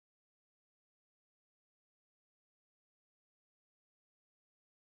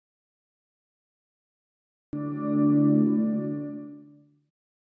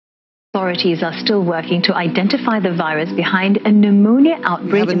authorities are still working to identify the virus behind a pneumonia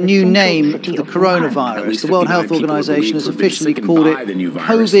outbreak. We have a new name for the coronavirus. The World Health Organization has officially called it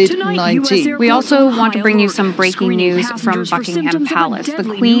COVID-19. We also want to bring you some breaking news from Buckingham Palace. The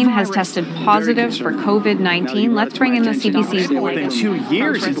Queen has tested positive for COVID-19. Let's bring in the CBC's more than 2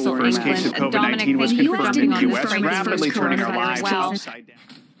 years since the first case of COVID-19 was confirmed in the U.S., rapidly turning our lives upside down.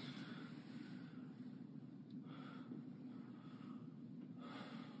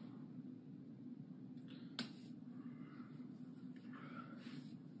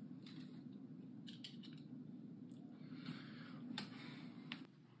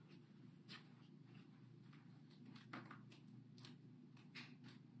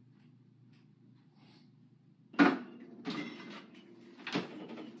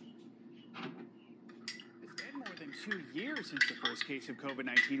 More than 2 years since the first case of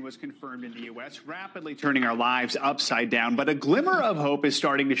COVID-19 was confirmed in the U.S., rapidly turning our lives upside down. But a glimmer of hope is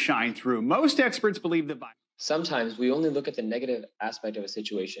starting to shine through. Most experts believe the virus. Sometimes we only look at the negative aspect of a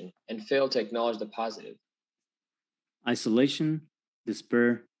situation and fail to acknowledge the positive. Isolation,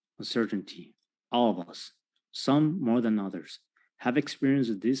 despair, uncertainty. All of us, some more than others, have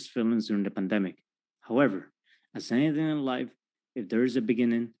experienced these feelings during the pandemic. However, as anything in life, if there is a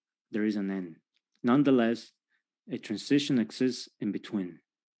beginning, there is an end. Nonetheless, a transition exists in between.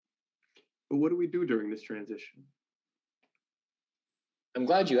 But what do we do during this transition? I'm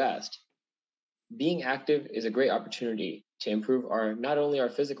glad you asked. Being active is a great opportunity to improve not only our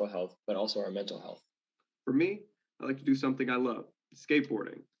physical health, but also our mental health. For me, I like to do something I love.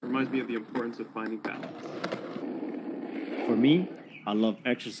 Skateboarding. It reminds me of the importance of finding balance. For me, I love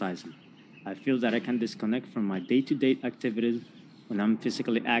exercising. I feel that I can disconnect from my day-to-day activities when I'm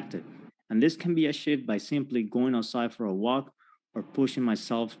physically active. And this can be achieved by simply going outside for a walk or pushing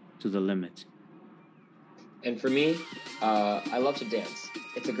myself to the limit. And for me, I love to dance.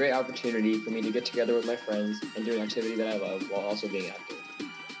 It's a great opportunity for me to get together with my friends and do an activity that I love while also being active.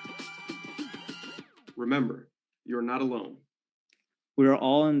 Remember, you're not alone. We are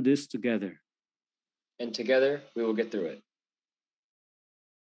all in this together. And together, we will get through it.